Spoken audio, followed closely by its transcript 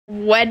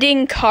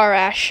Wedding car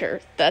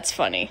asher. That's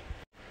funny.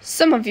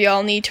 Some of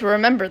y'all need to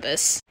remember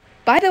this.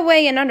 By the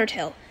way, in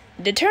Undertale,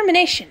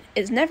 determination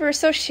is never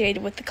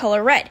associated with the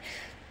color red.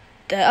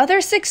 The other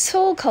 6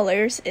 soul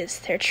colors is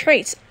their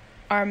traits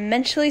are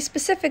mentally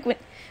specific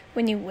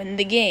when you win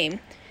the game.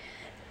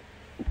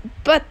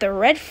 But the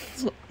red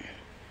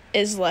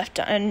is left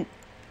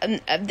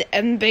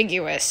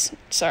ambiguous.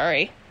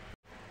 Sorry.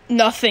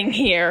 Nothing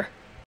here.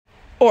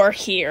 Or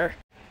here.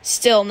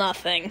 Still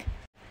nothing.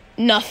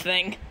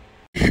 Nothing.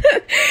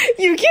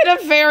 You get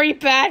a very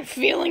bad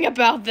feeling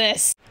about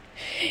this.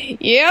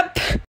 Yep.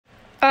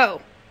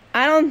 Oh,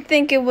 I don't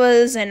think it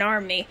was an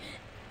army.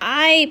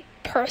 I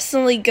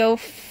personally go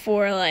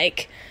for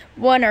like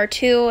 1 or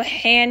 2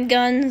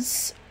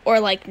 handguns or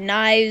like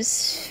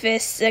knives,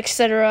 fists,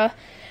 etc.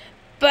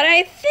 But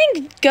I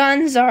think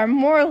guns are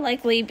more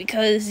likely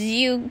because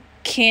you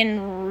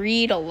can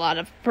read a lot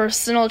of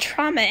personal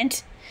trauma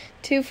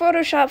into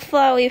Photoshop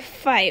Flowey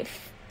fight,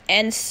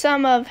 and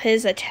some of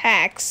his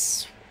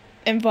attacks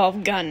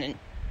involve gunning.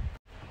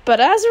 But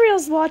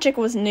Azrael's logic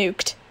was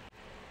nuked.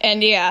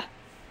 And yeah,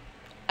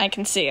 I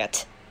can see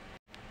it.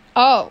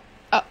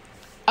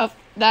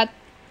 That...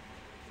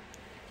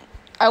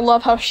 I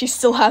love how she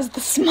still has the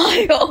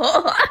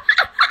smile.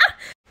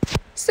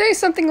 Say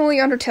something only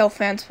Undertale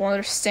fans will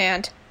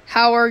understand.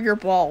 How are your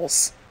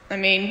balls? I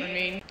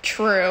mean,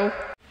 true.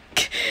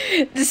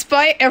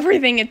 Despite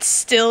everything, it's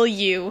still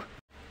you.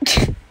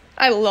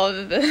 I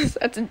love this.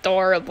 That's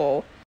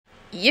adorable.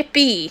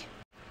 Yippee.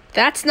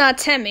 That's not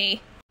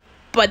Timmy,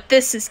 but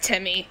this is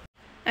Timmy.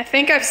 I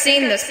think I've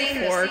seen this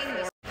before.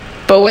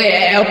 But wait,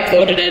 I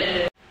uploaded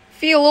it.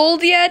 Feel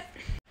old yet?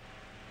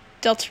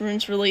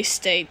 Deltarune's release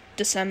date,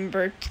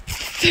 December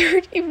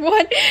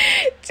 31,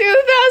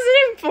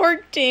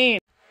 2014.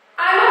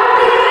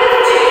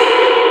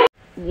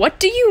 What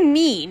do you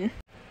mean?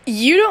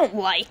 You don't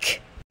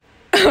like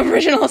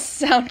original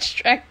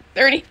soundtrack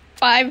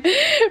 35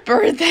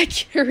 bird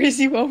that carries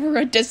you over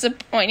a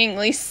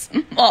disappointingly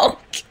small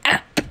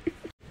gap.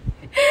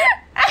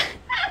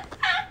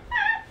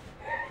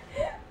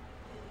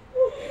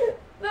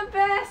 The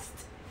best.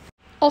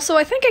 Also,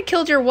 I think I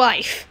killed your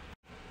wife.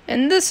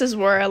 And this is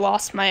where I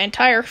lost my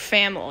entire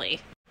family.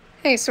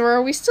 Hey, so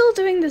are we still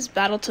doing this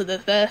battle to the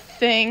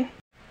thing?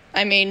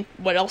 I mean,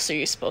 what else are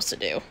you supposed to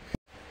do?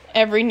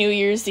 Every New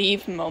Year's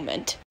Eve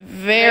moment.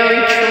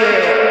 Very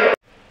true.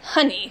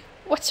 Honey,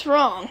 what's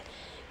wrong?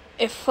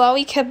 If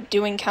Flowey kept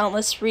doing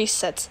countless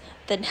resets,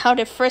 then how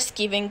did Frisk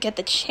even get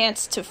the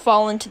chance to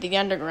fall into the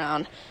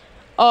underground?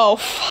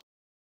 Oh,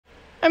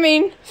 I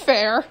mean,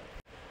 fair.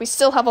 We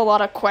still have a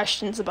lot of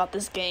questions about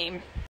this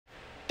game.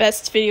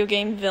 Best video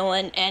game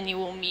villain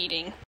annual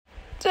meeting.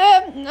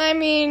 I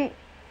mean,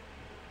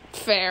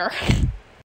 fair.